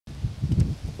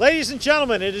Ladies and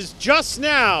gentlemen, it is just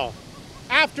now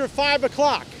after 5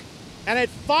 o'clock, and at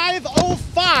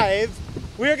 5:05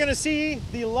 we are going to see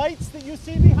the lights that you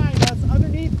see behind us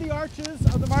underneath the arches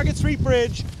of the Market Street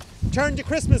Bridge turn to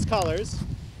Christmas colors,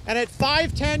 and at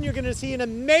 5:10 you're going to see an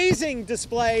amazing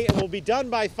display, and we'll be done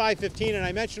by 5:15, and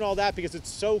I mention all that because it's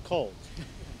so cold.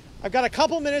 I've got a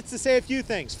couple minutes to say a few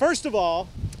things. First of all,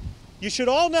 you should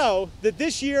all know that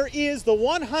this year is the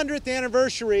 100th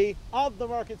anniversary of the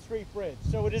Market Street Bridge.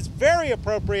 So it is very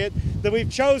appropriate that we've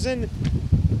chosen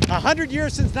 100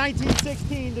 years since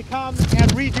 1916 to come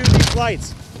and redo these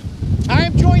lights. I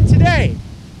am joined today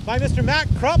by Mr. Matt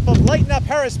Krupp of Lighten Up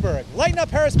Harrisburg. Lighten Up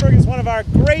Harrisburg is one of our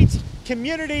great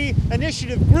community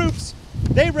initiative groups.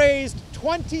 They raised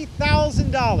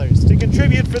 $20,000 to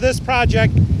contribute for this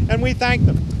project, and we thank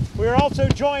them. We are also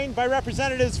joined by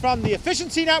representatives from the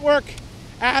Efficiency Network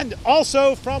and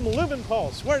also from Lumen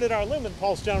Pulse. Where did our Lumen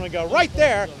Pulse gentleman go? Right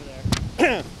there.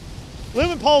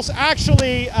 Lumen Pulse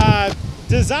actually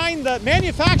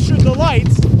manufactured the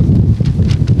lights.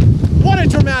 What a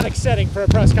dramatic setting for a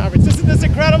press conference. Isn't this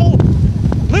incredible?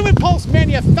 Lumen Pulse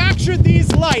manufactured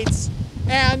these lights,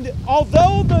 and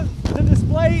although the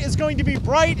display is going to be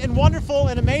bright and wonderful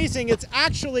and amazing, it's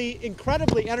actually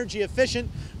incredibly energy efficient.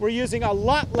 We're using a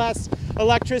lot less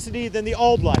electricity than the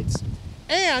old lights.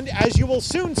 And as you will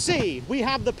soon see, we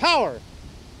have the power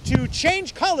to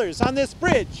change colors on this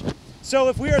bridge. So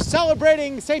if we are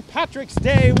celebrating St. Patrick's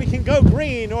Day, we can go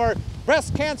green, or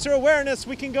breast cancer awareness,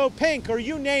 we can go pink, or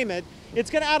you name it.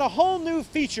 It's going to add a whole new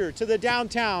feature to the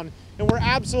downtown, and we're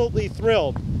absolutely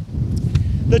thrilled.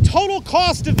 The total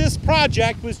cost of this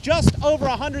project was just over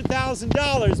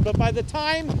 $100,000, but by the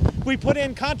time we put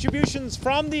in contributions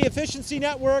from the Efficiency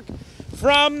Network,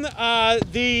 from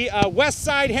the West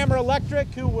Side Hammer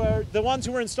Electric, who were the ones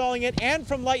who were installing it, and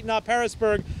from Lighten Up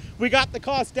Harrisburg, we got the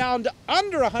cost down to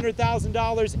under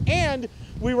 $100,000, and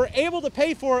we were able to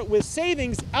pay for it with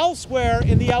savings elsewhere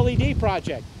in the LED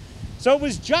project. So it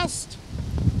was just,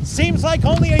 seems like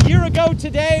only a year ago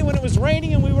today when it was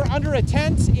raining and we were under a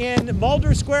tent in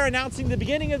Mulder Square announcing the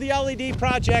beginning of the LED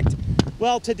project.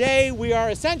 Well, today we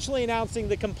are essentially announcing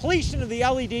the completion of the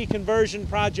LED conversion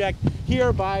project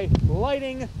here by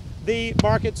lighting the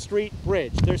Market Street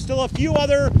Bridge. There's still a few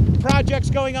other projects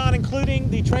going on,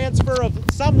 including the transfer of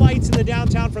some lights in the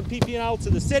downtown from PP&L to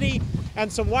the city,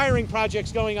 and some wiring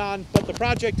projects going on, but the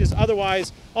project is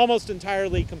otherwise almost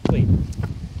entirely complete.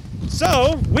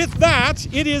 So, with that,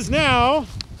 it is now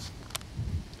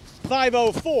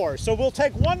 5:04. So we'll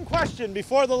take one question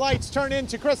before the lights turn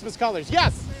into Christmas colors.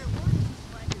 Yes?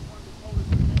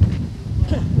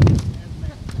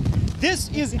 This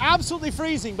is absolutely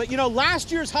freezing, but you know,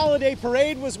 last year's holiday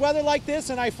parade was weather like this,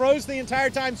 and I froze the entire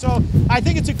time, so I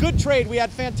think it's a good trade. We had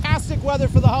fantastic weather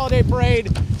for the holiday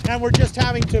parade, and we're just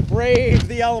having to brave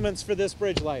the elements for this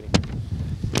bridge lighting.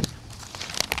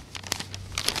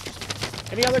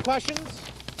 Any other questions?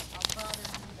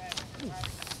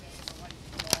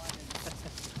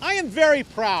 I am very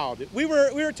proud. We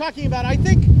were talking about, I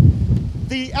think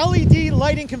the LED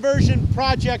lighting conversion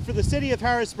project for the city of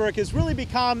Harrisburg has really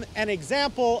become an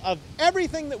example of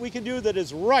everything that we can do that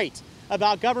is right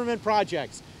about government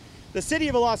projects. The city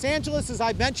of Los Angeles, as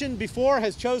I mentioned before,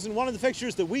 has chosen one of the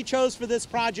fixtures that we chose for this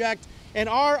project. And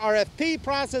our RFP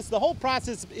process, the whole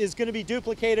process is going to be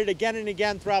duplicated again and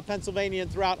again throughout Pennsylvania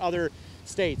and throughout other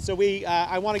states. So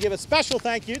I want to give a special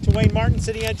thank you to Wayne Martin,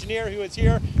 city engineer, who is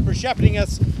here for shepherding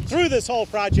us through this whole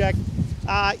project.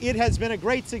 It has been a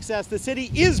great success. The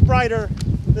city is brighter.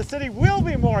 The city will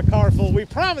be more colorful, we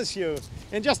promise you,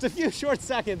 in just a few short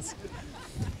seconds.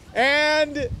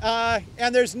 And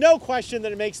there's no question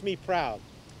that it makes me proud.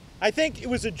 I think it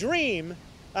was a dream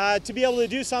to be able to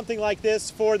do something like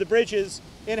this for the bridges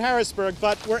in Harrisburg,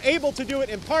 but we're able to do it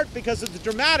in part because of the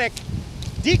dramatic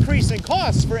decrease in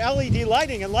costs for LED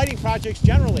lighting and lighting projects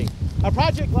generally. A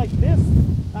project like this,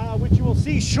 which you will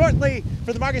see shortly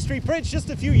for the Market Street Bridge,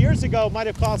 just a few years ago might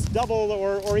have cost double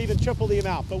or even triple the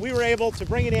amount, but we were able to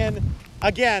bring it in,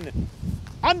 again,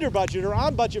 under budget or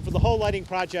on budget for the whole lighting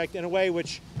project in a way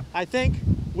which I think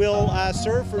will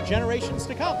serve for generations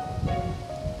to come.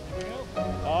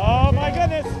 Oh my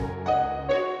goodness!